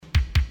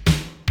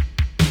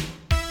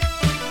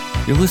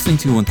You're listening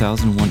to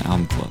 1001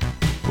 Album Club,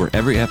 where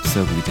every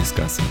episode we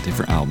discuss a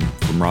different album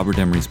from Robert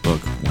Emery's book,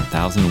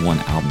 1001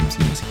 Albums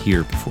You Must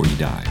Hear Before You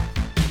Die.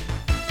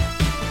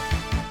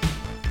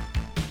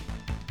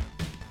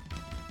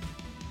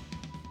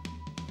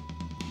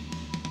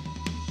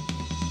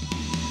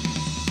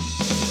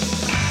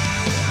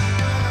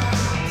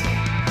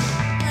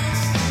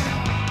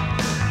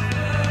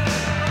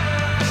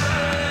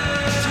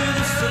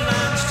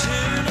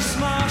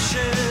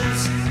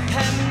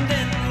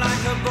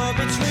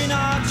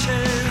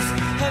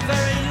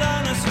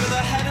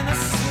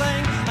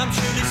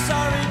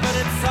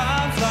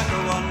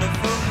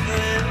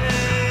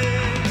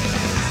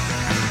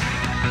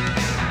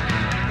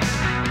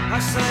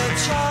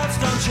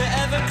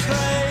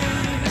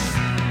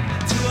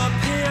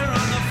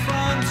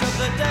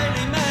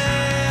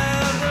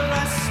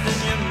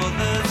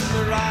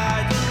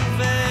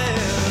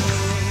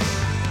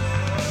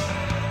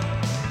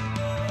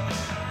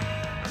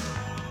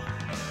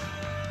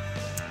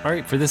 All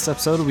right, for this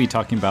episode, we'll be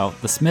talking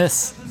about The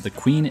Smiths, The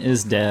Queen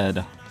is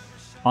Dead.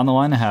 On the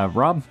line, I have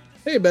Rob.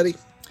 Hey, buddy.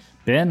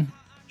 Ben.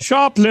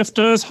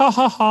 Shoplifters, ha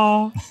ha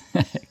ha.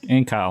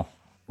 And Kyle.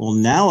 Well,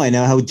 now I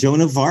know how Joan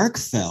of Arc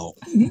felt.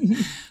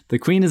 The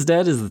Queen is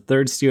Dead is the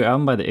third studio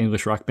album by the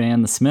English rock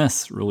band The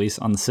Smiths, released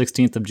on the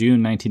 16th of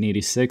June,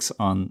 1986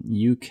 on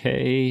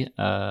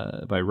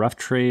UK by Rough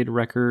Trade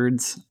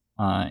Records,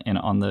 and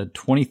on the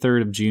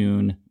 23rd of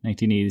June,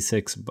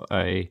 1986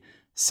 by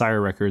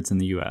Sire Records in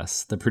the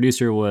US. The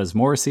producer was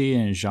Morrissey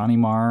and Johnny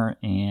Marr,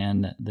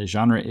 and the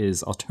genre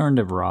is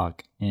alternative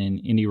rock and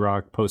indie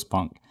rock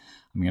post-punk.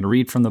 I'm going to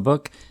read from the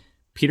book.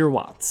 Peter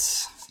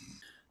Watts.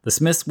 The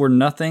Smiths were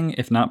nothing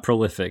if not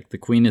prolific. The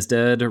Queen is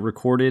Dead,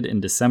 recorded in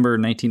December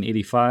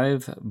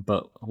 1985,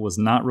 but was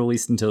not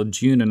released until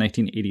June of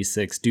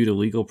 1986 due to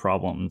legal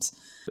problems.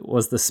 It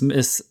was the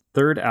Smiths'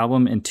 third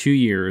album in 2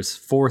 years,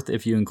 fourth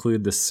if you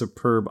include the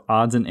superb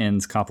Odds and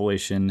Ends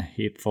compilation,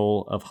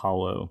 Hateful of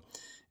Hollow.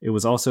 It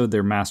was also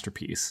their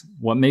masterpiece.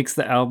 What makes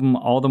the album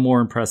all the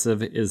more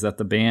impressive is that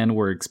the band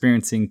were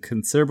experiencing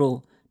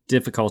considerable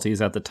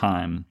difficulties at the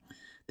time.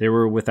 They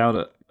were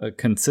without a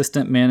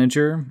consistent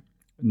manager,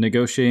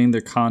 negotiating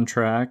their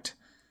contract,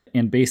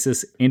 and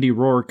bassist Andy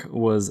Rourke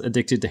was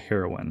addicted to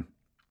heroin.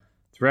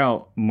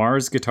 Throughout,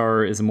 Marr's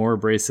guitar is more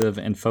abrasive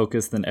and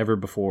focused than ever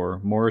before.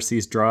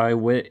 Morrissey's dry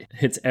wit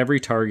hits every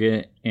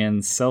target,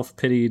 and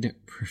self-pitied,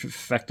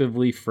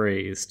 effectively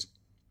phrased.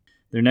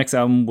 Their next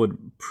album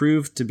would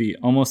prove to be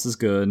almost as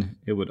good.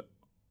 It would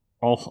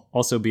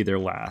also be their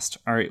last.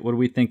 All right, what do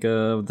we think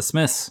of The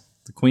Smiths?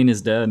 The Queen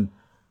is Dead.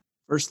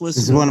 First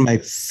listen. This is one of my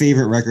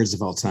favorite records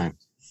of all time.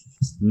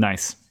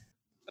 Nice.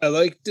 I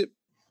liked it.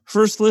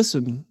 First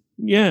listen.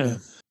 Yeah.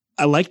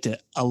 I liked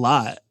it a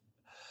lot.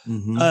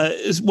 Mm-hmm.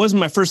 It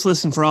wasn't my first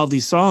listen for all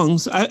these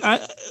songs.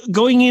 I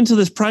going into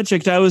this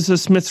project, I was a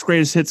Smiths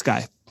Greatest Hits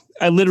guy.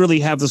 I literally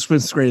have the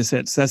Smiths Greatest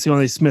Hits. That's the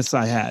only Smiths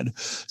I had.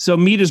 So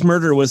Meat is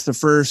Murder was the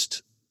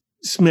first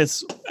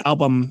Smiths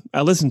album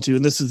I listened to,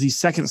 and this is the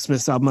second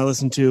Smiths album I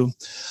listened to.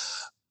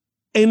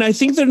 And I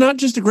think they're not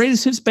just a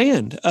greatest hits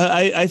band.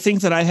 I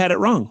think that I had it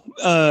wrong.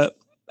 I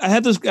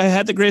had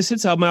the greatest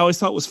hits album. I always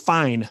thought was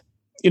fine,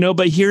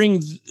 but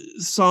hearing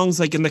songs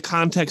like in the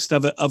context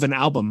of an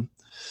album,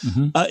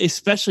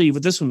 especially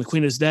with this one, The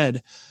Queen is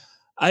Dead,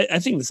 I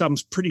think this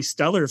album's pretty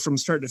stellar from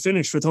start to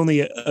finish, with only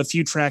a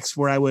few tracks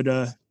where I would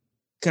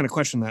kind of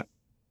question that.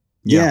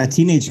 Yeah,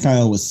 Teenage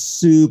Kyle was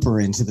super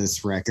into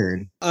this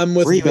record. I'm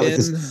with Ben Ben, with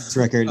this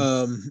record.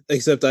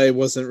 Except I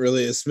wasn't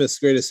really a Smiths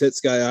Greatest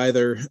Hits guy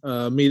either.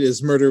 Meat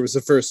is Murder was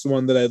the first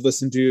one that I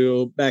listened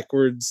to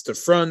backwards to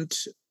front,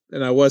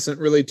 and I wasn't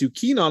really too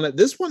keen on it.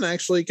 This one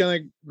actually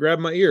kind of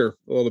grabbed my ear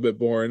a little bit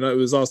more, and it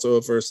was also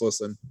a first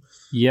listen.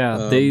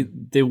 Yeah,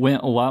 they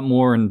went a lot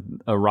more in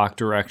a rock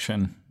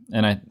direction.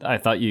 And I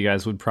thought you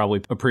guys would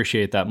probably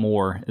appreciate that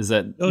more, is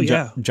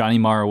that Johnny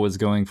Marr was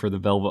going for the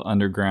Velvet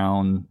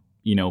Underground,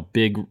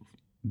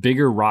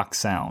 bigger rock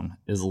sound,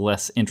 is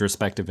less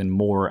introspective and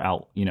more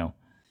out,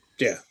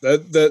 Yeah,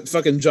 that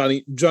fucking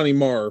Johnny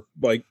Marr,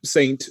 like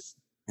Saint.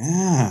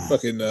 Yeah.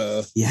 Fucking,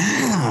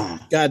 yeah.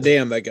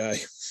 Goddamn, that guy.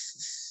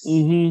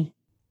 Mm-hmm.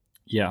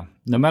 Yeah,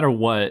 no matter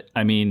what,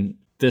 I mean,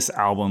 this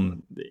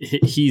album,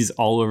 he's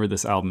all over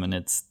this album, and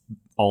it's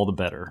all the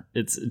better.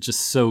 It's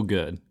just so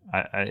good.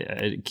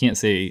 I can't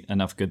say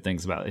enough good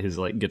things about his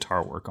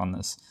guitar work on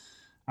this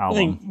album. I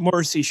think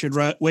Morrissey should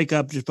wake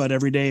up just about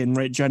every day and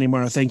write Johnny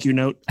Marr a thank you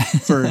note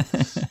for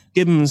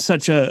giving him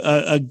such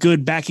a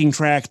good backing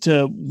track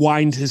to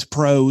wind his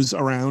prose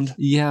around.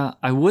 Yeah,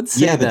 I would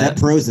say but that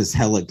prose is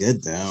hella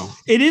good though.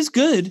 It is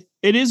good.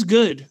 It is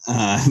good.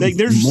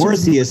 There's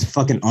Morrissey is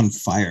fucking on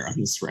fire on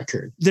this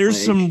record. There's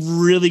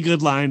some really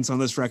good lines on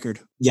this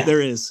record. Yeah,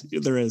 there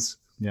is.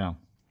 Yeah.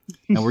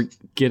 Now we're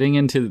getting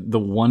into the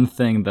one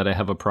thing that I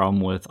have a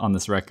problem with on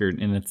this record,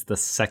 and it's the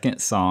second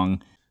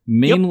song.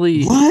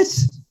 Mainly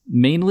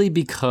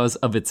because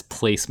of its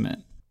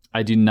placement.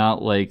 I do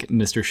not like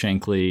Mr.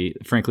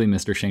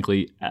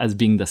 Shankly as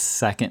being the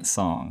second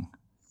song.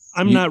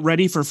 I'm not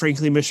ready for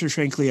Frankly Mr.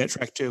 Shankly at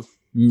track 2.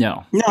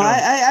 No,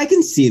 I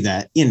can see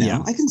that.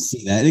 Yeah. I can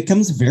see that. It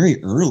comes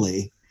very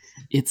early.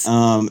 It's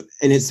and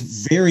it's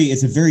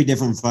a very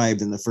different vibe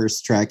than the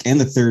first track and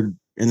the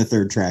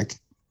third track.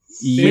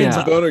 yeah, It's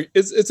a boner.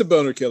 It's a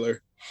boner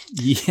killer.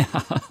 yeah.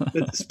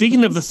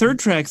 Speaking of the third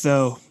track,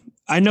 though,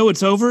 I Know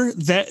It's Over.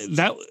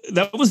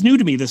 That was new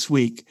to me this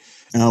week.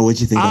 Oh,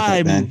 what'd you think about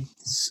that, man?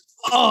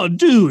 Oh,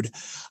 dude,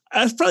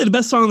 that's probably the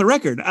best song on the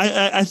record.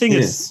 I think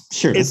It is.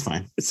 Sure, that's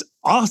fine. It's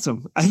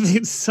awesome. I think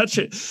it's such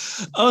a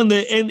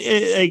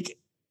the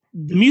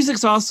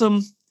music's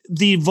awesome.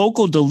 The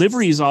vocal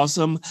delivery is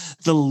awesome.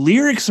 The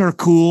lyrics are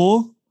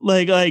cool.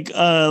 Like I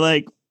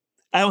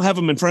don't have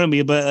them in front of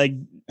me, but like.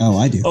 Oh,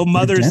 I do. Oh,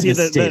 mother, see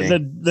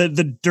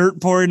the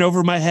dirt pouring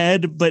over my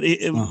head, but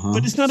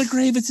it's not a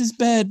grave, it's his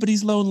bed, but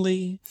he's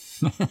lonely.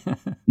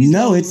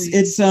 Lonely.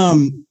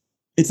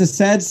 It's a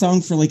sad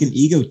song for like an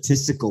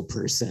egotistical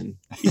person.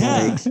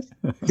 Yeah.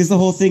 Because the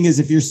whole thing is,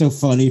 if you're so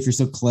funny, if you're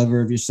so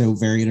clever, if you're so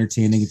very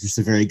entertaining, if you're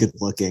so very good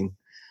looking,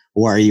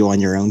 why are you on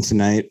your own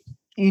tonight?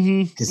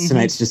 Because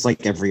tonight's just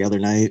like every other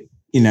night,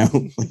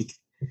 like.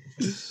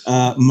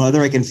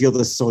 Mother, I can feel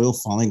the soil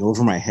falling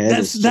over my head.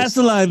 That's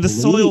the line. The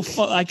soil.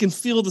 I can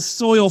feel the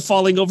soil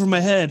falling over my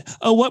head.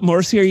 Oh, what,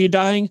 Morrissey? Are you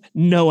dying?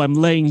 No, I'm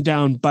laying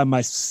down by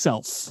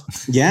myself.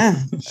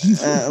 Yeah,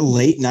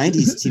 late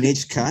 '90s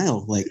teenage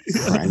Kyle, like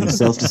crying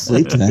himself to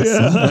sleep to that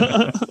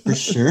song.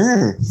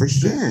 For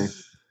sure.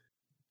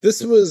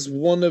 This was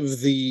one of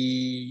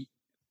the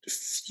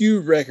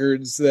few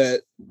records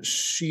that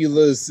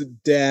Sheila's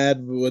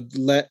dad would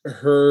let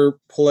her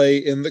play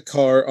in the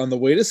car on the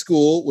way to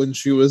school when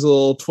she was a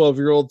little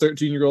 12-year-old,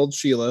 13-year-old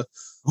Sheila.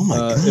 Oh my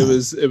God.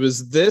 It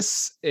was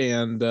this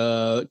and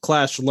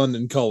Clash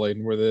London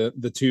Calling were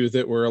the two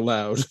that were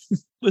allowed.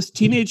 Was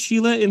teenage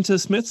Sheila into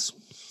Smiths?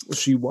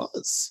 She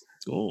was.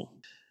 Oh.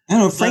 I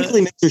don't know.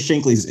 Frankly, Mr.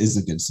 Shankly's is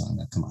a good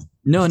song. Come on.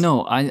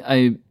 No,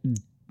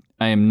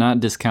 I am not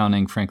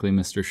discounting, frankly,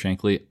 Mr.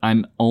 Shankly.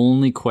 I'm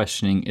only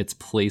questioning its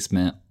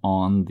placement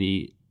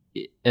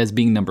as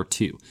being number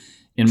 2.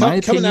 In my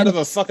opinion, coming out of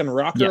a fucking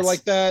rocker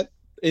like that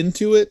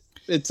into it,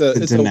 it's a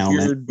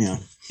weird,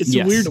 it's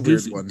a weird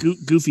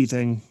goofy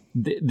thing.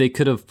 They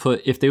could have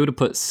put, if they would have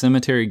put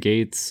Cemetery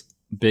Gates,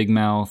 Big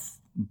Mouth,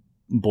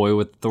 Boy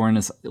with Thorn,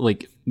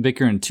 like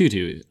Vicar and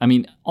Tutu. I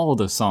mean, all of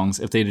those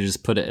songs, if they'd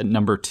just put it at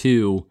number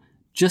 2.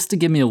 Just to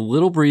give me a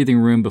little breathing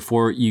room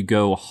before you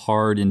go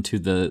hard into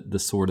the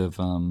sort of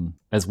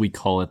as we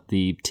call it,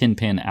 the Tin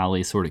Pan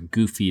Alley sort of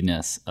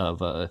goofiness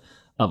of a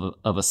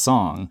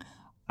song,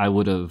 I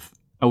would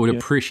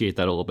appreciate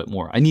that a little bit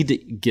more. I need to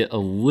get a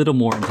little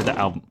more into the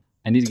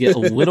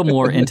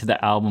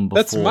album.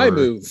 Before. That's my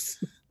move.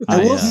 I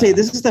will say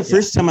this is the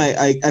first time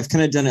I've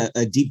kind of done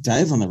a deep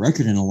dive on the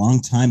record in a long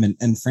time,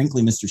 and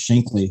frankly, Mr.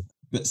 Shankly.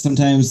 But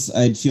sometimes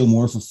I'd feel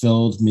more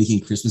fulfilled making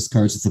Christmas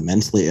cards with the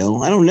mentally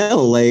ill. I don't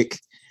know, like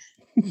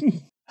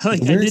I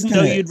didn't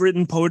know you'd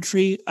written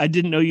poetry. I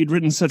didn't know you'd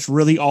written such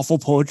really awful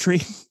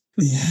poetry.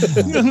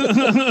 Yeah.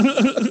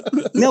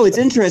 No, it's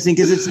interesting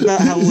because it's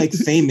about how like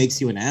fame makes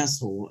you an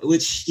asshole,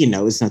 which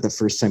it's not the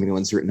first time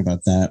anyone's written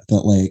about that,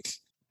 but like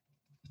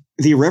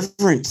the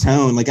irreverent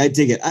tone, like I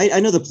dig it. I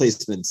know the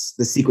placements,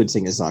 the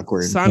sequencing is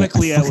awkward.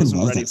 Sonically, I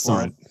wasn't ready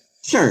for it.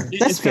 Sure,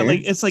 that's fair.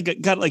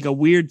 Got like a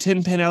weird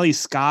Tin Pan Alley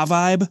ska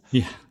vibe.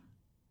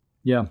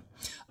 Yeah.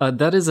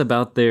 That is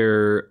about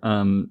their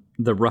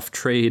the Rough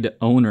Trade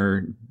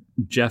owner,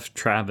 Jeff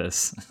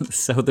Travis.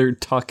 So they're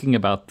talking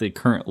about the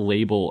current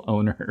label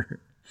owner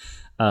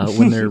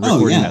when they're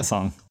recording that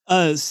song.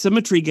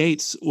 Cemetery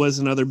Gates was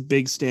another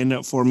big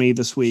standout for me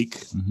this week.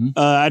 Mm-hmm.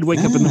 I'd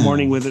wake up in the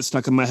morning with it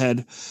stuck in my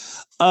head.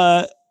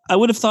 I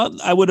would have thought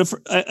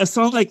a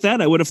song like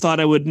that. I would have thought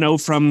I would know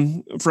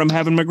from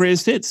having my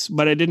greatest hits,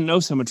 but I didn't know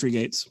Cemetery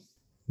Gates.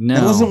 No,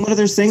 that wasn't one of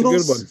their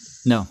singles. Good one.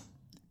 No,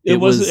 it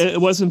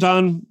wasn't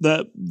on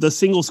the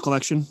singles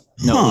collection.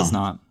 No, it was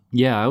not.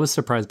 Yeah, I was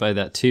surprised by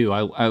that too.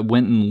 I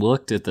went and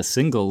looked at the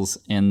singles,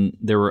 and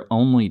there were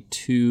only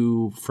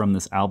 2 from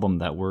this album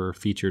that were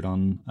featured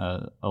on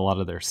a lot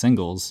of their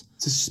singles.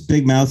 It's just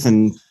Big Mouth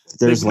and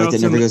There's Light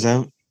That Never Goes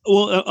Out.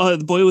 Well,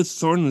 The Boy with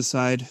Thorn on the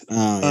Side.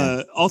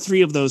 All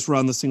 3 of those were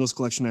on the singles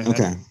collection I had.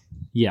 Okay.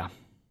 Yeah.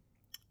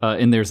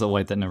 And There's a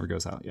Light That Never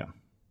Goes Out. Yeah.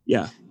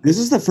 Yeah. This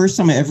is the first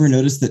time I ever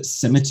noticed that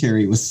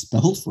cemetery was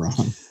spelled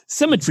wrong.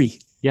 Cemetery.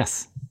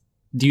 Yes.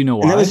 Do you know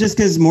why? And that was just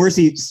because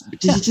Morrissey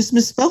just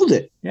misspelled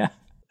it. Yeah.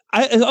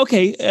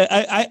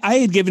 I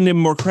had given him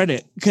more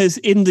credit because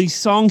in the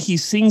song he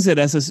sings it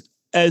as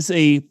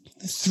a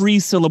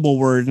 3-syllable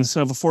word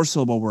instead of a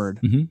 4-syllable word.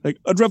 Mm-hmm. Like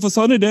a dreadful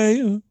sunny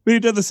day,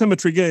 meet at the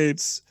cemetery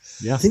gates.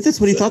 Yeah, I think that's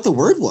what he thought the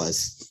word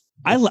was.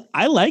 I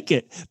like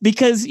it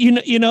because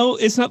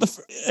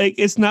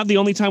it's not the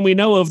only time we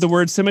know of the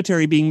word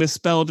cemetery being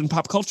misspelled in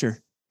pop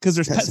culture because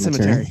there's Pet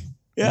Cemetery.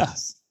 Yeah,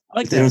 yes. I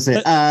like that. They don't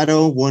say I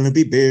don't want to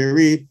be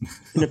buried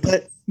in a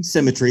pet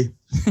cemetery.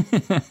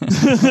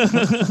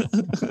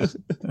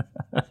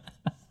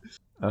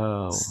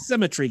 Oh,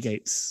 cemetery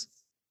gates.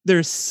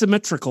 They're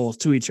symmetrical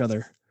to each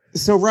other.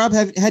 So, Rob,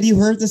 had you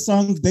heard the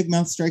song "Big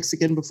Mouth Strikes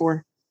Again"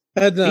 before?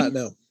 I had not.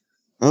 No.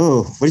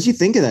 Oh, what did you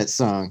think of that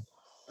song?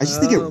 I just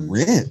think it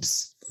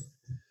rips.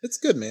 It's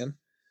good, man.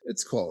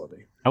 It's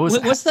quality.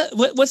 What's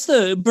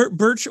the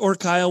Birch or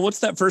Kyle? What's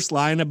that first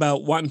line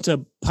about wanting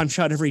to punch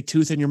out every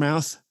tooth in your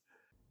mouth?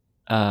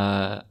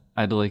 I'd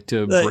like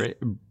to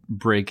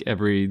break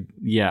every.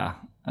 Yeah,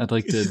 I'd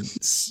like to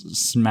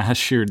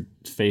smash your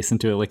face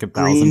into it like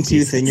 1,000 green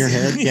pieces. tooth in your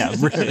head. Yeah,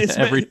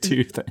 every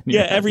tooth.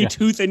 Every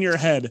tooth in your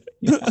head.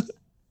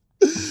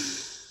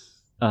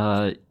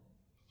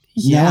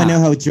 Now I know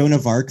how Joan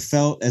of Arc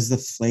felt as the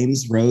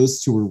flames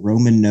rose to her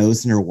Roman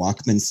nose and her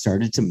Walkman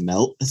started to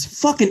melt. That's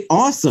fucking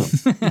awesome.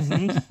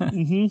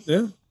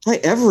 Yeah. If I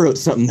ever wrote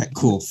something that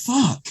cool,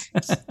 fuck.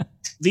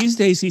 These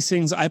days he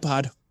sings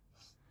iPod.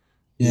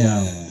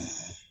 Yeah.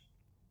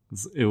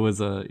 It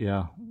was a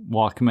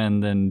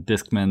Walkman, then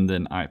Discman,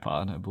 then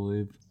iPod, I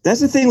believe.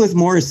 That's the thing with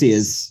Morrissey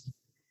is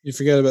you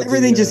forget about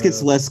everything just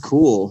gets less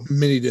cool.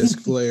 Mini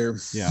disc player.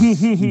 Yeah.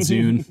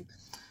 Zune.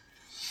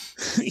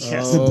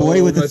 Yes. The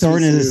boy with the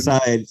thorn in his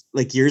side,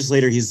 like years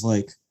later, he's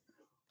like,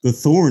 the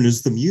thorn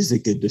is the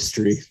music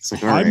industry. It's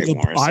like,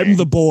 I'm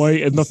the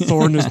boy and the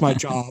thorn is my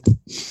job.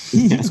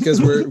 It's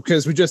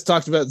because we just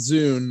talked about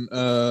Zune,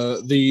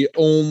 the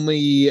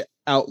only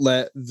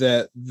outlet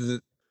that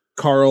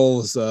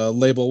Carl's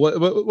label.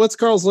 What's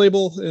Carl's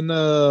label in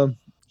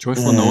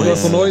Joyful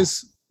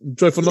Noise?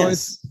 Joyful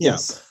Noise.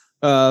 Yes.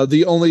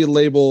 The only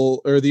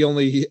label or the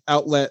only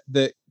outlet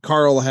that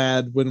Carl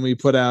had when we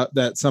put out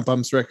that Sump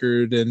Pumps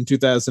record in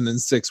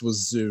 2006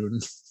 was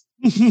Zune.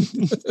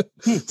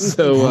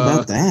 So how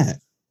about that?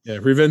 Yeah,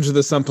 Revenge of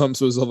the Sump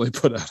Pumps was only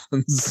put out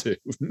on Zune.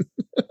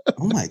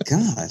 Oh my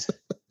god!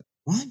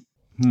 What?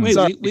 Wait,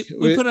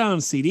 we put it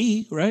on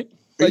CD, right?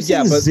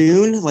 Yeah, but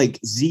Zune, like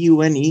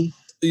Zune.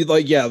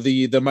 Like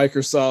the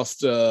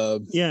Microsoft.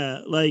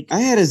 Like I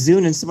had a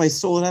Zune and somebody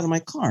stole it out of my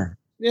car.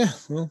 Yeah,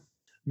 well,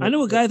 I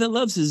know a guy that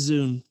loves his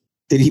Zune.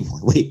 Did he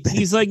wait?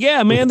 He's like,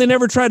 yeah, man. They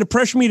never tried to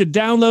pressure me to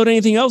download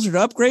anything else or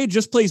to upgrade.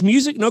 Just plays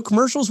music, no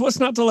commercials. What's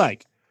not to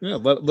like? Yeah,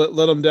 let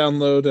them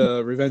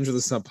download Revenge of the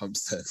Sump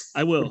Pumps. Then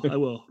I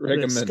will.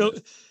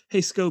 Recommend. Hey,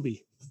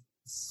 Scobie.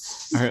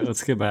 All right,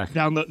 let's get back.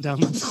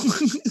 Download.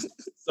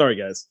 Sorry,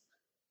 guys.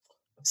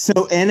 So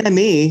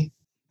NME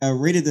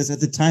rated this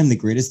at the time the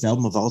greatest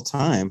album of all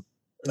time.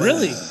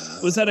 Really?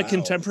 Was that a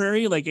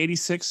contemporary, like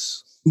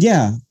 86?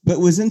 Yeah, but it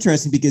was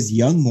interesting because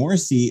young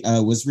Morrissey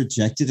was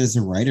rejected as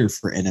a writer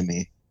for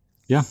NME.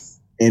 Yeah.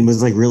 And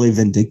was like really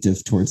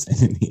vindictive towards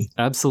NME.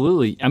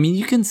 Absolutely. I mean,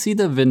 you can see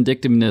the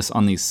vindictiveness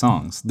on these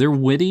songs. They're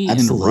witty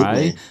and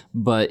wry,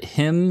 but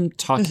him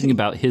talking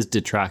about his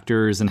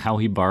detractors and how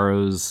he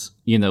borrows,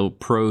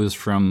 prose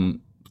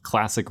from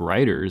classic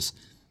writers,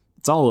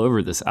 it's all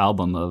over this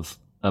album of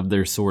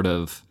their sort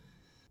of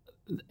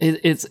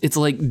it's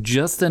like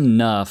just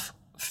enough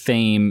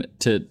fame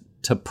to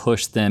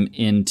push them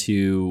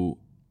into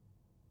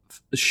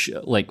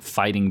like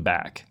fighting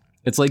back.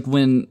 It's like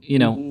when,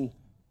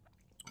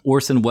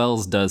 Orson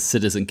Welles does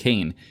Citizen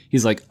Kane.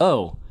 He's like,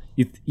 oh,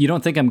 you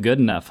don't think I'm good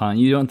enough, huh?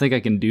 You don't think I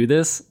can do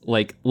this?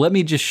 Like, let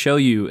me just show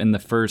you in the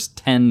first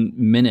 10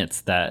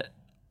 minutes that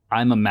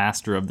I'm a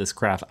master of this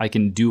craft. I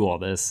can do all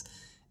this,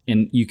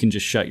 and you can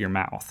just shut your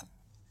mouth.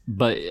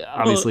 But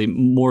obviously,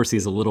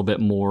 Morrissey's a little bit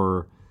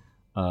more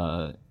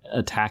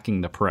attacking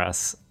the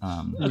press.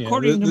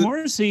 According to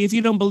Morrissey, if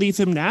you don't believe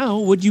him now,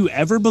 would you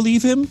ever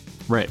believe him?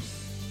 Right.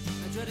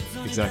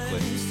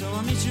 Exactly. So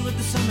I'll meet you at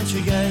the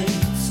cemetery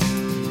gates.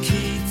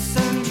 Keats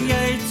and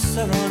Yeats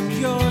are on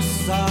your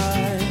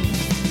side.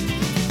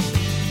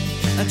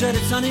 I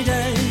dreaded sunny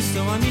days,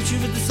 so I meet you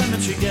at the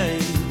cemetery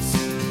gates.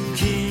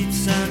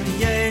 Keats and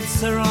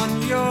Yeats are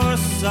on your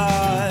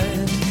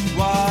side.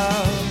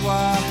 Wild,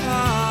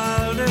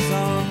 wild is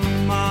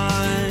on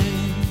mine.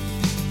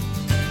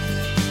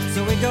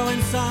 So we go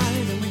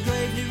inside and we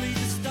gravely read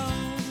the stone.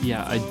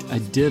 Yeah, I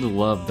did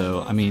love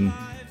though. I mean,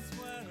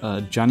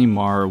 Johnny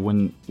Marr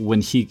when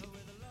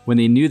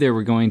they knew they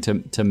were going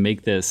to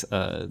make this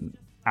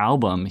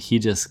album, he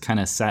just kind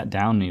of sat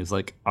down and he was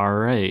like, all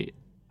right,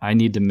 I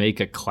need to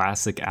make a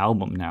classic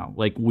album now.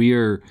 Like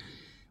we're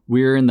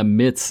in the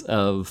midst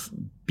of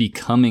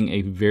becoming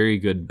a very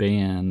good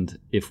band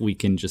if we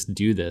can just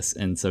do this.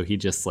 And so he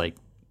just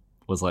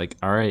was like,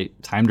 all right,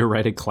 time to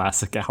write a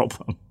classic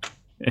album.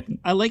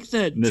 I like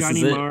that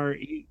Johnny Marr.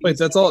 Wait,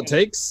 that's all it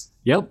takes?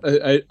 Yep.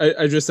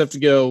 I just have to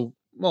go,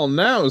 well,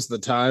 now is the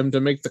time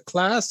to make the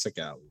classic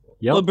album.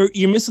 Yep. Well, but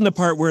you're missing the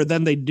part where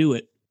then they do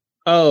it.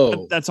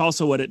 Oh. That's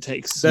also what it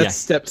takes. That's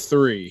step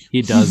 3.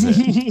 He does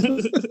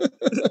it.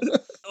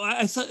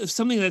 I thought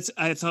something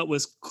I thought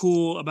was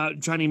cool about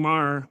Johnny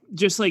Marr,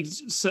 just like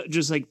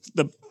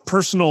the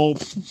personal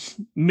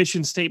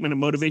mission statement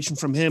and motivation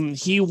from him.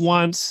 He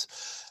wants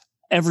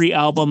every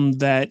album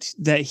that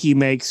he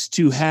makes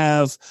to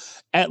have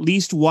at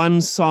least one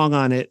song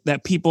on it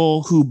that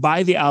people who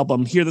buy the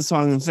album hear the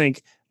song and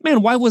think,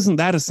 man, why wasn't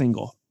that a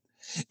single?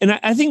 And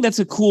I think that's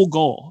a cool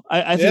goal.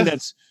 I think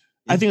that's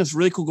a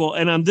really cool goal.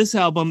 And on this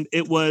album,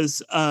 it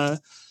was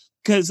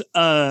because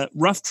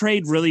Rough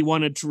Trade really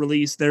wanted to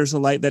release There's a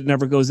Light That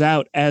Never Goes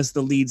Out as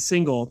the lead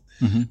single.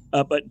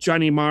 Mm-hmm. But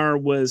Johnny Marr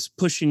was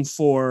pushing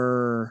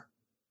for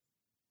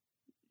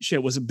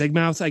was it Big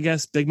Mouth? I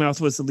guess Big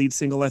Mouth was the lead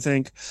single, I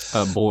think.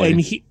 Boy.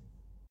 And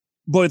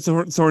Boy,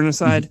 Thorn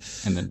Aside.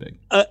 And then Big.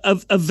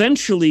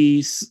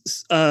 Eventually,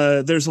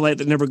 There's a Light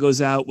That Never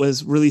Goes Out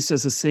was released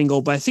as a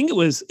single, but I think it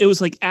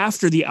was like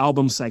after the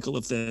album cycle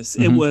of this.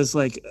 It was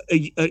like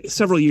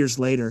several years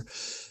later.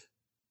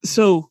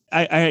 So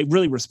I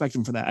really respect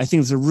him for that. I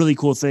think it's a really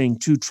cool thing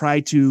to try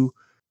to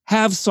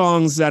have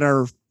songs that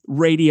are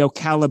radio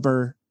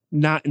caliber,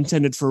 not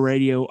intended for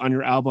radio on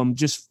your album,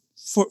 just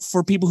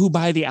for people who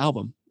buy the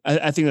album.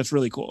 I think that's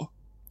really cool.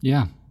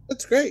 Yeah.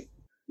 That's great.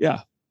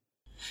 Yeah.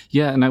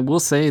 Yeah, and I will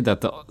say that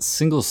the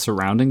singles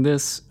surrounding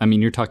this, I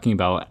mean, you're talking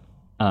about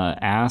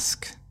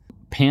Ask.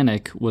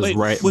 Panic was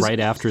right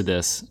after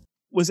this.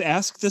 Was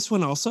Ask this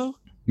one also?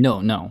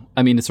 No.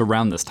 I mean, it's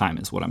around this time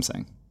is what I'm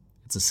saying.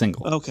 It's a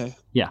single. Okay.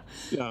 Yeah.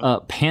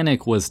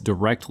 Panic was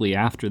directly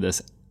after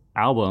this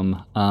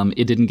album.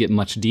 It didn't get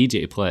much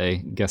DJ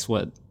play. Guess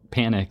what?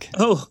 Panic.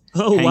 Oh,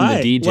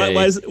 why? The DJ,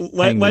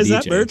 why is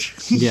that,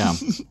 Birch? Yeah.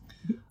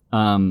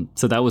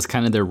 So that was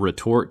kind of their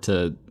retort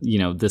to,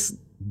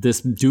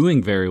 this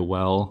doing very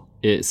well.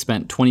 It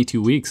spent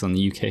 22 weeks on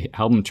the UK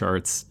album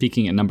charts,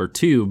 peaking at number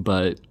 2,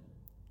 but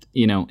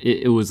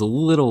it was a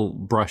little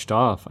brushed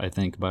off, I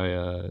think,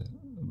 by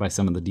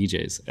some of the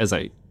DJs, as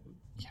I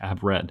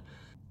have read.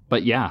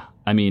 But yeah,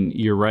 I mean,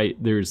 you're right.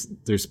 There's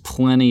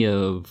plenty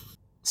of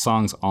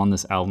songs on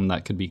this album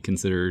that could be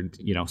considered,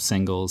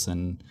 singles,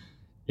 and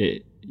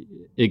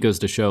it goes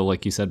to show,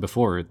 like you said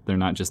before, they're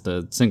not just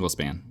a singles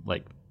band.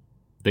 Like,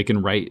 they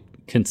can write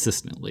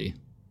consistently.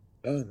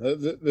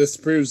 This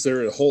proves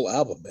they're a whole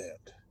album band.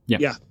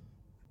 Yeah.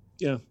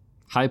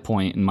 High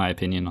point, in my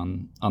opinion,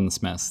 on the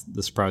Smiths.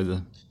 This is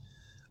probably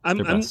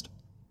their best.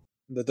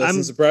 That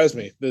doesn't surprise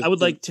me. I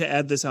would like to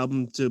add this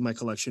album to my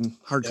collection,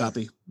 hard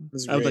copy.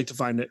 I would like to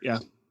find it. Yeah,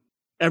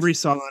 every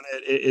song on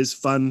it is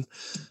fun.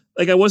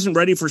 Like, I wasn't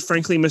ready for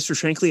Frankly Mr.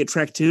 Shankly at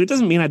track 2. It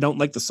doesn't mean I don't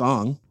like the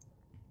song.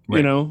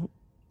 Right.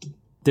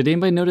 Did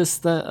anybody notice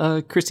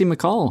that Christy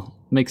McCall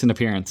makes an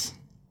appearance?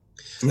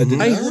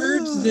 I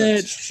heard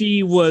that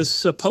she was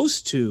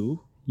supposed to.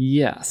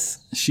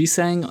 Yes. She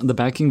sang the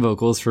backing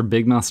vocals for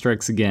Big Mouth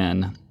Strikes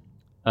Again.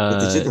 But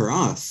they took her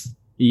off.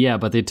 Yeah,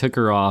 but they took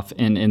her off,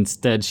 and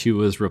instead she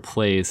was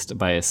replaced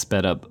by a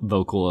sped-up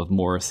vocal of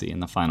Morrissey in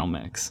the final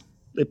mix.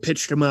 They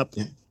pitched him up.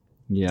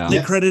 Yeah.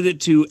 They credit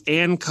it to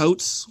Ann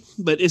Coates,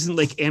 but isn't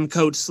like Ann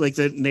Coates like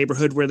the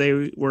neighborhood where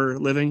they were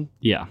living?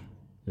 Yeah.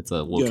 It's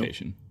a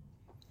location.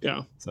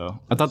 Yeah. So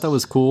I thought that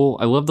was cool.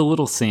 I love the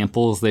little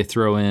samples they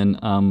throw in,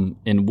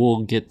 and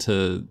we'll get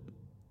to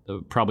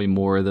probably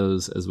more of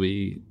those as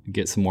we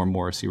get some more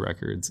Morrissey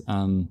records.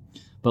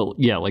 But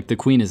yeah, like The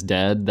Queen is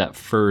Dead, that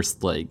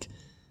first like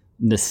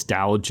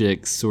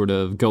nostalgic sort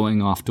of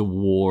going off to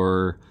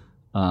war.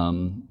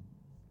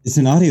 It's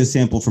an audio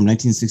sample from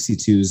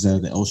 1962's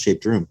The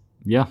L-Shaped Room.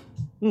 Yeah.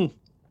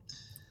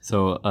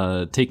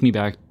 So Take Me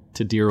Back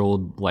to Dear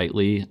Old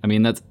Lightly. I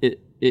mean, that's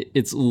it.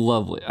 It's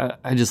lovely.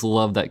 I just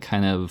love that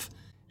kind of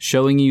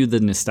showing you the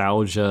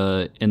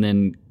nostalgia and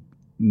then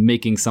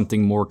making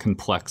something more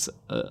complex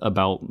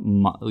about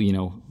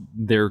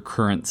their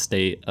current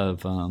state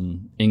of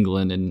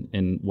England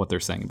and what they're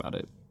saying about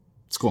it.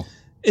 It's cool.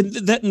 And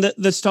that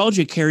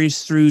nostalgia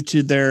carries through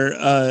to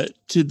their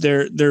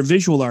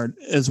visual art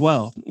as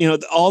well.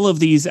 All of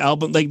these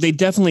albums, like, they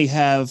definitely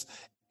have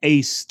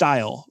a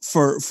style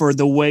for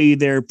the way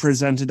they're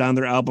presented on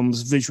their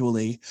albums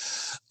visually.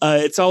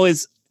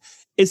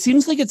 It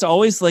seems like it's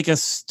always like a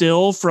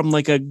still from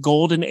like a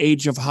golden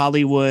age of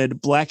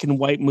Hollywood black and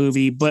white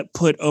movie, but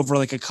put over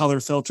like a color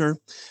filter.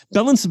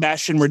 Belle and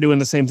Sebastian were doing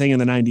the same thing in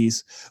the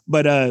 90s,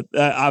 but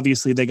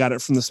obviously they got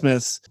it from the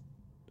Smiths.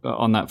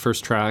 On that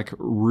first track,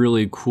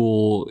 really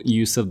cool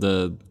use of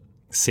the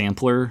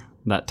sampler,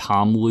 that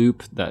tom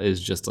loop that is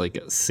just like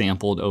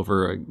sampled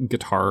over a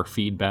guitar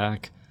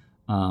feedback,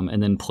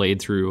 and then played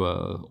through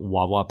a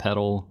wah-wah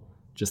pedal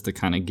just to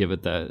kind of give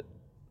it that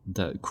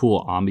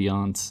cool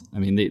ambiance. I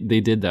mean, they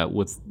did that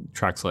with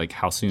tracks like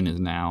How Soon Is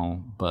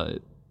Now,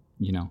 but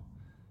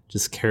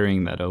just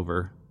carrying that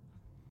over.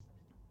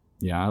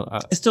 Yeah, I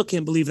still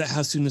can't believe that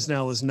How Soon Is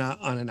Now is not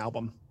on an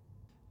album.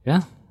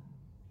 Yeah,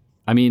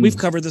 I mean, we've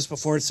covered this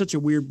before. It's such a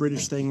weird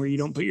British thing where you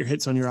don't put your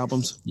hits on your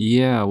albums.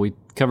 Yeah, we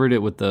covered it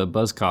with the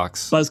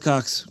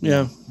Buzzcocks.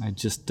 Yeah. I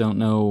just don't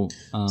know.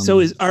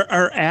 So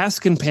are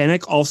Ask and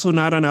Panic also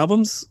not on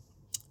albums?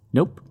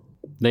 Nope.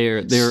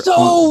 They're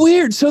so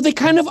weird. So they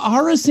kind of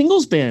are a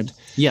singles band.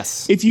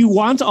 Yes. If you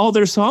want all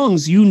their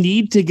songs, you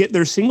need to get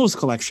their singles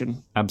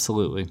collection.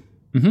 Absolutely.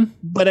 Mm-hmm.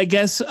 But I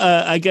guess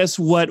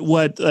what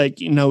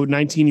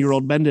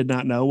 19-year-old Ben did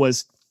not know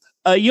was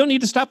you don't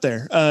need to stop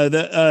there.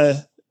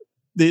 The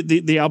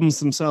albums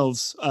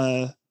themselves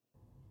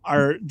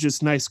are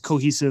just nice,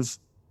 cohesive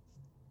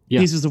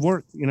pieces of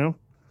work.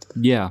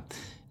 Yeah.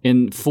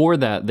 And for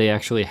that, they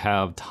actually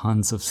have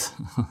tons of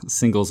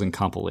singles and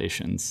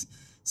compilations.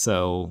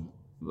 So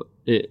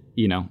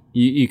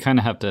you kind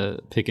of have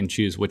to pick and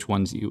choose which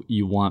ones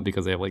you want,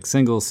 because they have like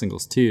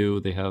singles too.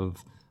 They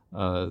have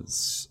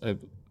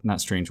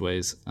not Strange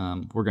Ways.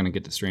 We're going to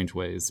get to Strange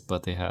Ways,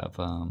 but they have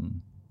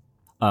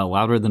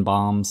Louder Than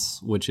Bombs,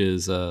 which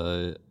is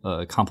a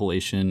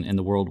compilation, and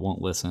The World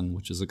Won't Listen,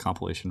 which is a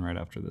compilation right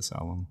after this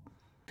album.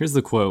 Here's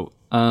the quote.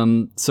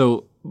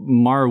 So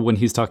Marr, when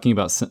he's talking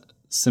about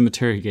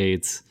Cemetery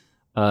Gates,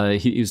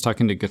 he was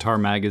talking to Guitar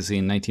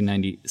Magazine in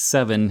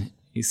 1997.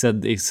 He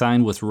said they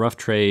signed with Rough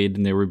Trade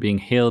and they were being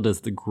hailed as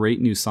the great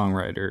new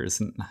songwriters.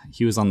 And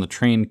he was on the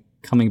train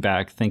coming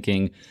back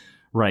thinking,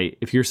 right,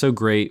 if you're so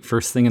great,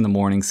 first thing in the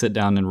morning, sit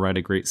down and write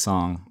a great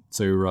song.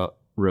 So he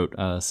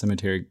wrote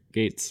Cemetery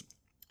Gates.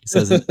 He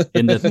says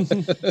in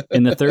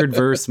the third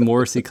verse,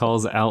 Morrissey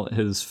calls out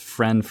his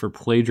friend for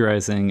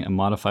plagiarizing a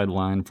modified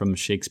line from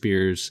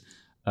Shakespeare's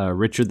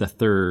Richard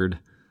III.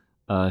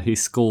 He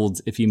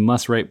scolds, if you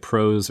must write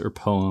prose or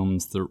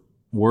poems, the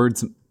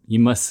words you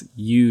must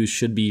use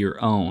should be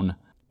your own.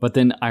 But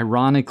then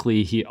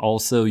ironically, he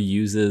also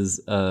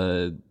uses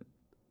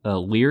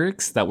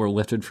lyrics that were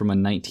lifted from a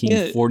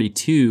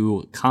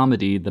 1942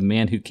 comedy, The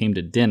Man Who Came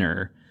to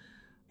Dinner.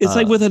 It's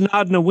like with a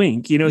nod and a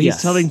wink. You know, he's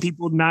yes. telling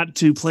people not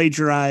to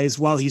plagiarize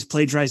while he's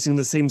plagiarizing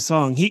the same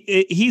song.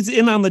 He's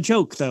in on the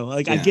joke, though.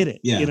 Like, I get it,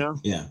 you know?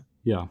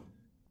 Yeah.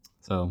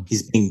 So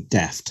he's being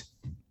deft.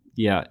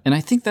 Yeah, and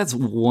I think that's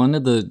one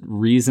of the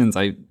reasons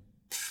I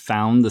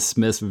found the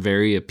Smiths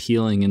very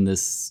appealing in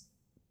this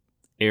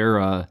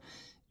era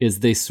is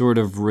they sort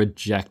of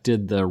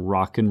rejected the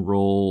rock and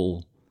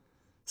roll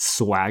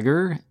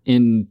swagger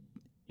and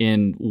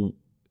you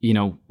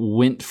know,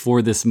 went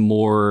for this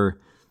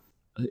more,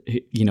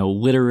 you know,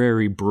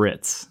 literary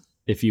Brits,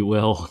 if you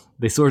will.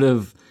 They sort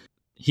of,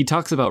 he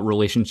talks about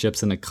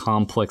relationships in a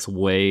complex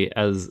way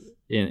as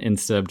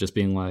instead of just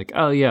being like,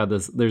 oh yeah,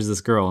 there's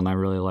this girl and I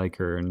really like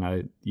her and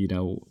I, you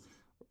know,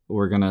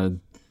 we're gonna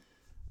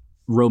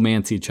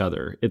romance each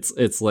other.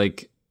 It's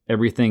like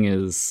everything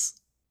is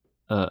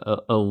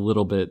a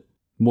little bit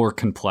more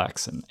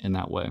complex in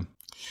that way.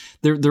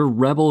 They're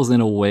rebels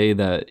in a way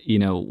that, you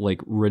know,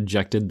 like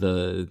rejected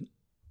the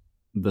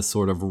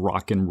sort of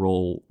rock and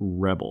roll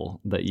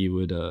rebel that you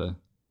would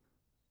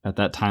at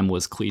that time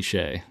was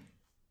cliche.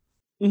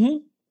 Mm-hmm.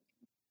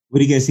 What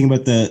do you guys think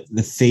about the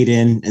fade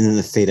in and then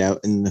the fade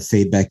out and the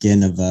fade back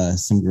in of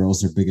Some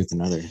Girls Are Bigger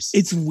Than Others?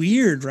 It's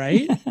weird,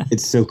 right?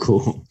 It's so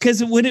cool.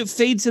 Because when it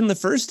fades in the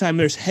first time,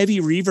 there's heavy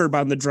reverb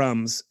on the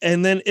drums.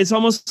 And then it's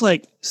almost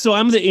like, so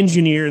I'm the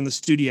engineer in the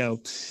studio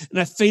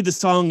and I fade the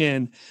song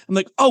in. I'm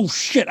like, oh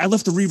shit, I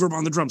left the reverb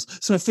on the drums.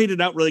 So I fade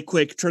it out really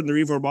quick, turn the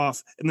reverb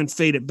off, and then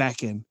fade it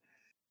back in.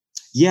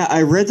 Yeah,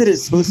 I read that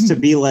it's supposed to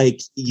be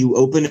like you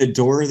open a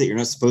door that you're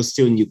not supposed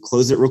to and you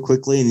close it real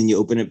quickly and then you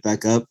open it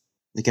back up.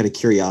 Like out of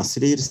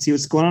curiosity to see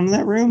what's going on in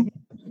that room.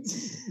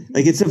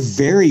 Like it's a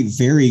very,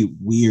 very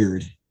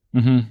weird.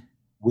 I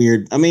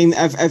mean,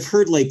 I've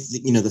heard like,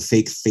 you know, the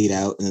fake fade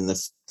out and then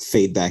the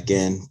fade back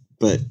in,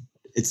 but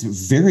it's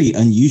very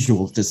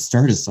unusual to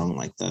start a song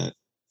like that.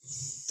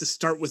 To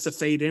start with the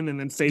fade in and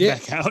then fade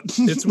back out.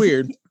 It's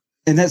weird.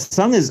 And that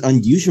song is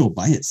unusual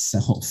by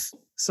itself.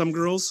 Some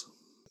Girls.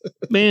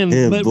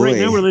 Man, but boy. Right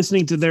now we're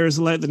listening to There Is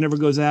a Light That Never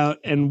Goes Out,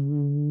 and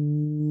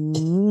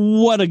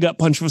what a gut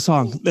punch of a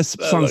song. This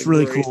song's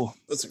really cool.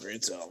 That's a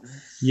great song.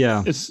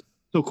 Yeah. It's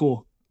so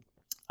cool.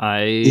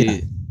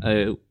 I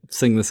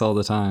sing this all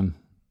the time.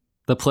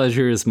 The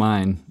pleasure is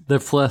mine. The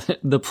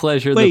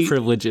pleasure, the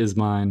privilege is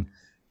mine.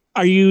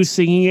 Are you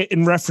singing it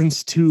in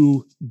reference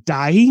to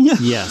dying?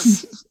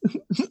 Yes.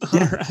 All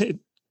right.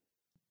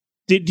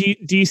 Do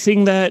you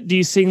sing that? Do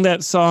you sing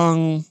that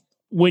song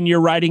when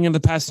you're riding in the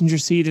passenger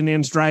seat and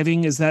Anne's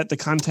driving? Is that the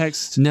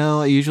context?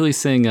 No, I usually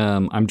sing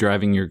I'm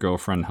driving your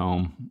girlfriend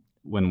home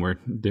when we're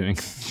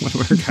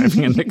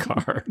driving in the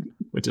car,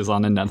 which is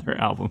on another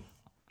album.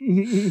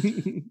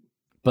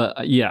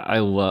 But yeah,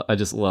 I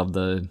just love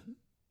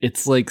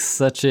it's like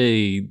such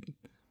a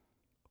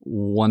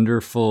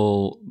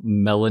wonderful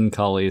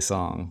melancholy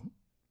song.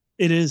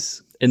 It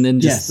is. And then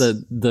just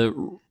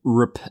the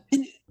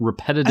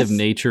repetitive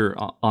nature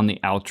on the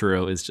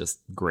outro is just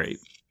great.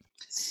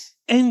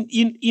 And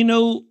you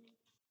know,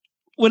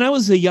 when I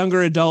was a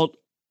younger adult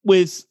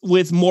with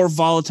more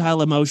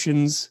volatile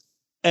emotions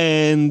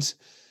and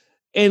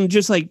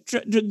just like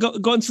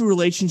going through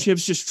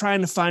relationships, just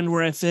trying to find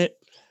where I fit,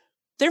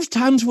 there's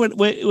times when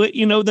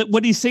you know that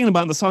what he's saying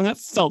about in the song, I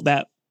felt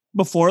that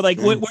before, like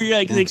where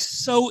you're like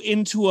so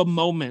into a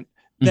moment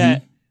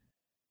that,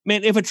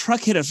 man, if a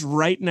truck hit us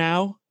right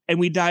now and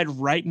we died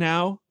right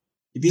now,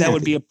 that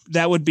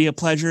would be a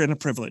pleasure and a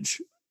privilege.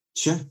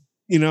 Sure.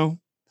 You know,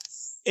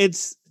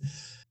 it's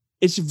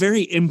a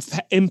very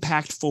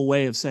impactful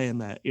way of saying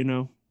that, you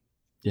know?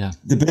 Yeah.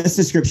 The best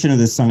description of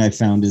this song I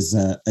found is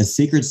a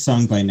sacred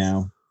song by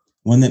now,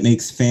 one that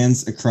makes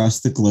fans across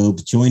the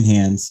globe join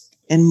hands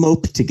and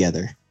mope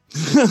together.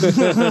 Your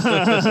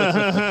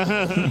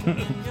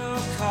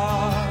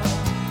car.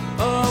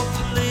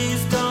 Oh,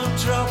 please don't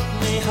drop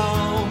me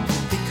home,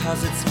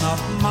 because it's not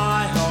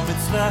my home,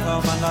 it's their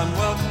home, and I'm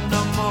welcome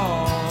no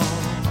more.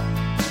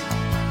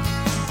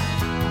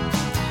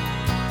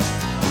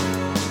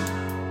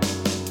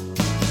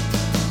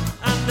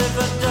 And if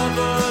a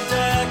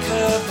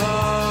double-decker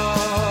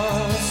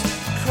bus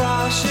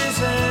crashes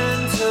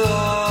into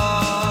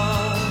us,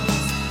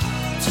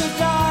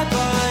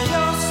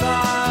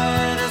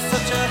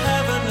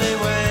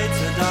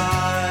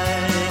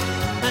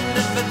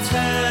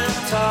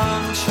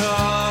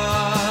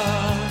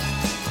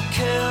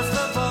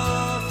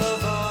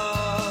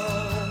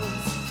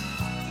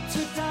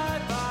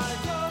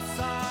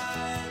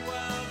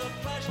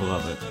 I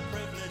love it.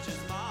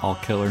 All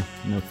killer,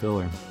 no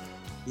filler.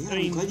 Yeah, I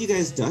mean, I'm glad you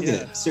guys dug yeah,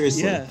 it.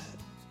 Seriously.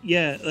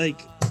 Yeah.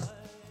 Like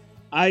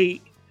I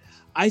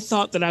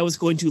thought that I was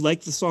going to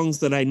like the songs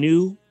that I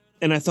knew,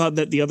 and I thought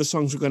that the other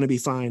songs were going to be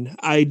fine.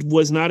 I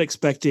was not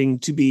expecting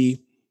to be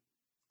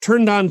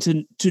turned on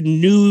to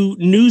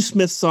new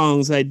Smith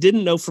songs that I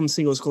didn't know from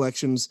singles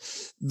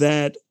collections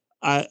that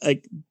I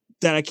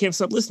can't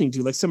stop listening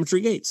to, like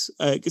Cemetery Gates.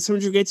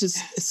 Cemetery Gates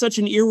is such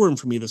an earworm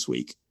for me this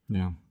week.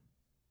 Yeah.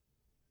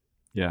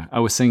 Yeah, I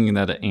was singing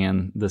that at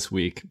Anne this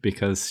week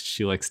because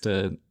she likes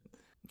to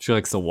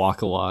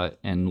walk a lot,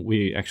 and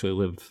we actually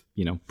live,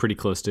 pretty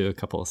close to a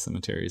couple of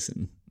cemeteries,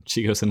 and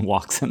she goes and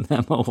walks in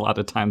them a lot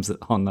of times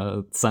on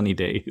the sunny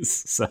days.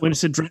 So when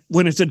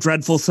it's a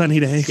dreadful sunny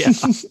day, yeah.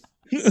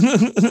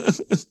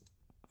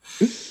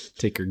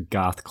 Take your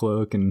goth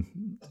cloak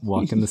and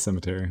walk in the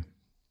cemetery.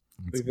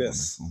 Like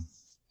this.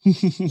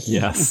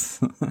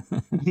 Yes.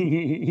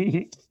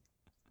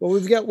 Well,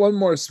 we've got one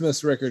more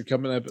Smith's record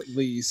coming up at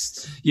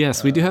least.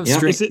 Yes, we do have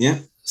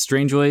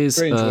Strange Ways.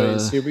 Strange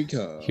Ways. Here we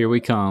come. Here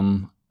we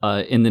come.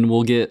 And then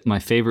we'll get my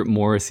favorite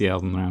Morrissey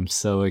album, and I'm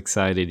so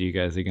excited you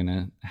guys are going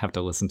to have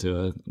to listen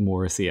to a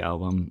Morrissey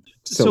album.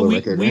 So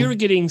we are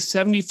getting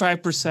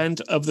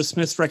 75% of the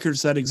Smiths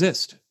records that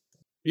exist.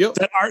 Yep.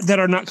 That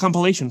are not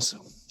compilations.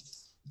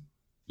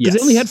 Yes. Because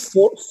they only had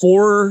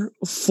four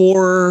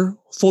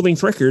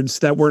full-length records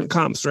that weren't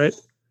comps, right?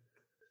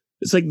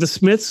 It's like the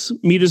Smiths,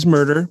 Meat is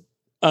Murder,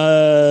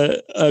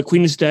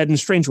 Queen is Dead, and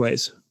Strange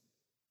Ways.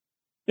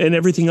 And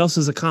everything else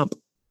is a comp.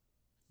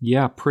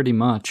 Yeah, pretty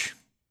much.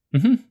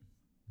 Mm-hmm.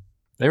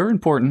 They were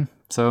important,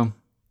 so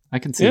I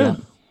can see that.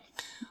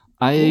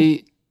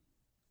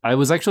 I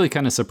was actually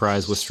kind of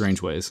surprised with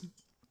Strange Ways.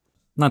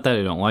 Not that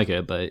I don't like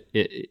it, but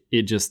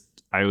it just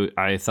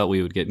I thought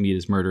we would get Meat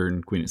is Murder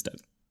and Queen is Dead.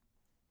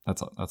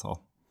 That's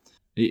all.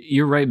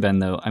 You're right, Ben,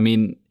 though. I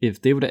mean,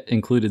 if they would have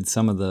included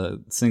some of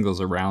the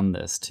singles around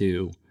this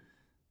too,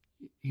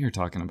 you're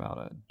talking about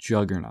a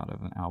juggernaut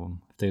of an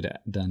album. If they'd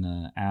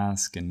done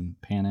Ask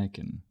and Panic,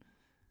 and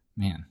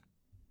man.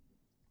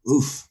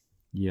 Oof.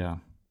 Yeah.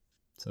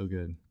 So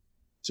good.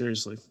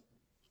 Seriously.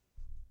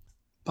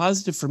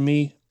 Positive for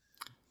me.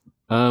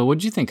 What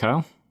did you think,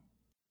 Kyle?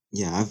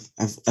 Yeah,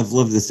 I've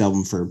loved this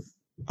album for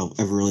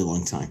a really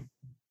long time.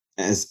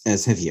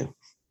 As have you.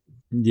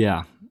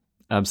 Yeah,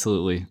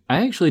 absolutely.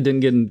 I actually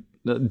didn't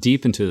get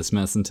deep into the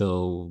Smiths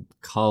until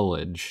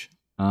college.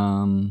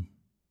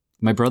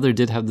 My brother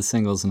did have the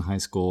singles in high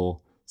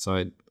school, so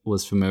I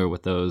was familiar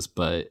with those.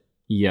 But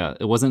yeah,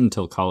 it wasn't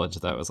until college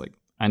that I was like,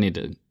 I need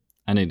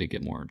to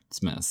get more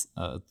Smiths.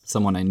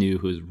 Someone I knew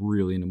who was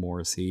really into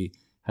Morrissey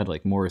had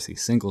like Morrissey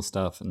single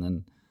stuff, and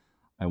then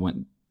I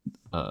went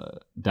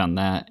down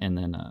that, and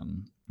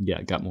then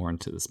got more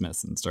into the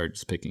Smiths and started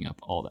just picking up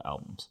all the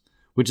albums,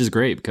 which is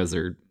great because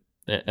they're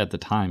at the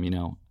time,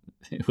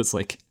 it was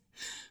like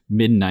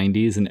mid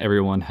 90s and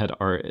everyone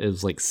it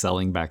was like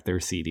selling back their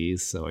CDs.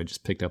 So I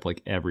just picked up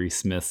like every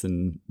Smiths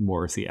and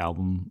Morrissey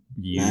album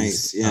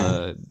used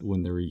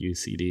when there were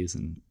used CDs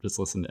and just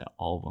listened to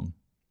all of them.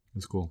 It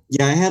was cool.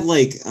 Yeah, I had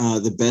like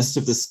the best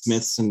of the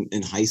Smiths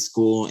in high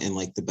school and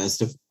like the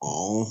best of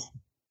all.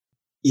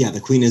 Yeah,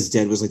 The Queen is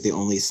Dead was like the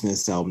only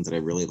Smiths album that I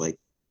really like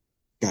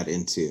got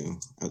into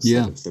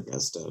outside of their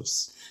best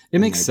ofs. It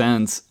makes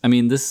sense. I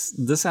mean,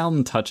 this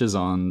album touches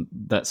on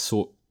that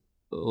sort,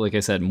 like I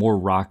said, more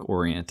rock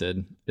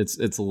oriented.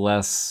 It's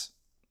less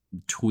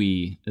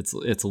twee.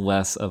 It's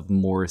less of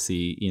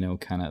Morrissey,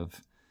 kind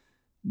of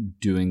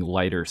doing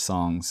lighter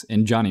songs.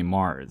 And Johnny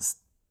Marr is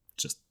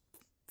just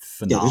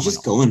phenomenal. Yeah, they're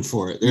just going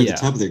for it. They're at the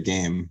top of their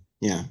game.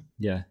 Yeah.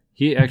 Yeah.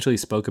 He actually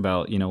spoke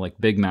about,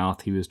 like Big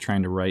Mouth. He was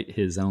trying to write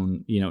his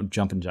own,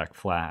 Jumpin' Jack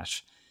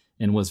Flash,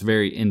 and was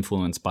very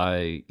influenced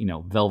by,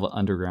 Velvet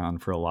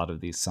Underground for a lot of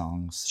these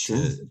songs.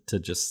 Sure. to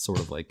just sort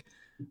of like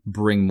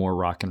bring more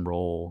rock and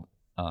roll,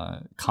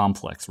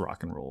 complex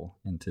rock and roll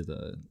into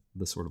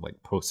the sort of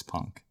like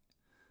post-punk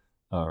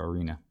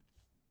arena.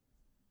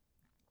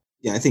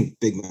 Yeah, I think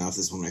Big Mouth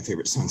is one of my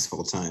favorite songs of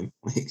all time.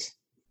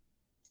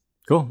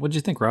 Cool. What'd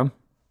you think, Rob?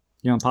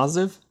 You on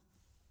positive?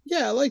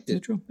 Yeah, I liked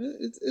it.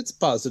 It's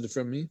positive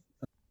from me.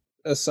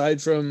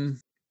 Aside from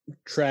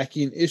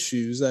tracking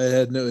issues, I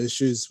had no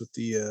issues with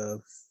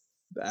the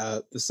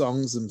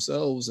songs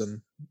themselves,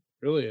 and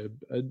really,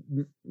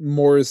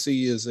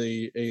 Morrissey as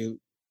a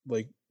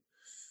like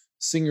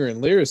singer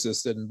and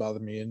lyricist didn't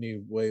bother me in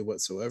any way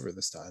whatsoever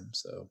this time.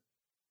 So,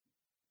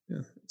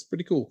 yeah, it's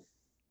pretty cool.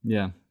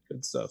 Yeah,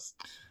 good stuff.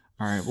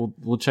 All right,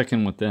 we'll check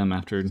in with them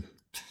after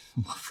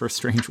for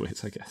Strange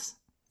Ways, I guess.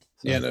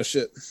 So. Yeah, no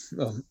shit.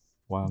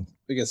 Wow.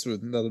 I guess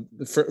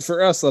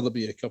for us that'll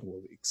be a couple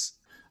of weeks.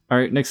 All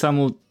right, next time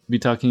we'll be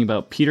talking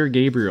about Peter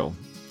Gabriel.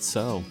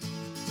 So